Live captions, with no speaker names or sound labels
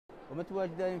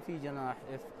ومتواجدين في جناح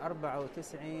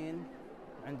F94.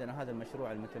 عندنا هذا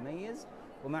المشروع المتميز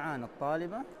ومعانا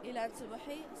الطالبة إيلان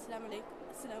صبحي.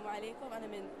 السلام عليكم. أنا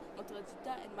من منطقة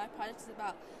جدة and my project is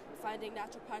about finding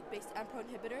natural product-based AMPRO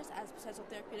inhibitors as potential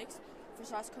therapeutics for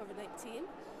SARS-CoV-19.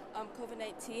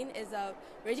 COVID-19 is a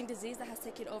raging disease that has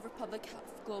taken over public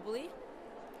health globally,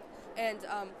 and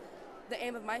the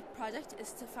aim of my project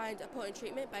is to find a potent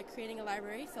treatment by creating a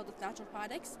library filled with natural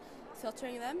products,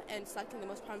 filtering them, and selecting the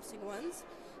most promising ones.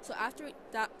 So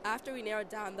after we narrowed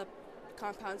down the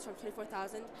compounds from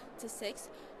 24,000 to 6,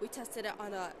 we tested it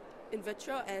on a in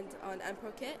vitro and on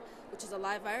AMPRO kit, which is a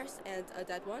live virus and a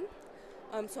dead one.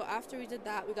 So after we did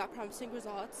that, we got promising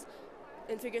results.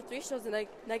 And figure 3 shows the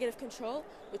negative control,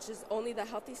 which is only the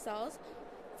healthy cells.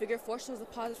 Figure 4 shows the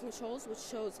positive controls, which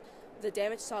shows the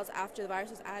damaged cells after the virus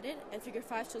was added. And figure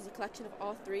 5 shows the collection of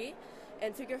all three.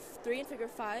 And figure 3 and figure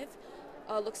 5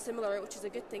 look similar, which is a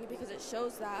good thing because it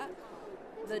shows that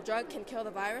the drug can kill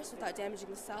the virus without damaging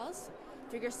the cells.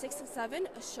 Figure 6 and 7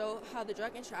 show how the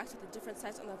drug interacts with the different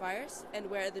sites on the virus and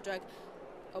where the drug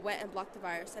went and blocked the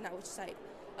virus and at which site.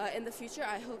 In the future,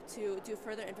 I hope to do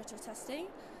further in vitro testing,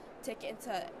 take it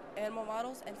into animal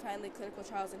models, and finally clinical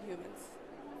trials in humans.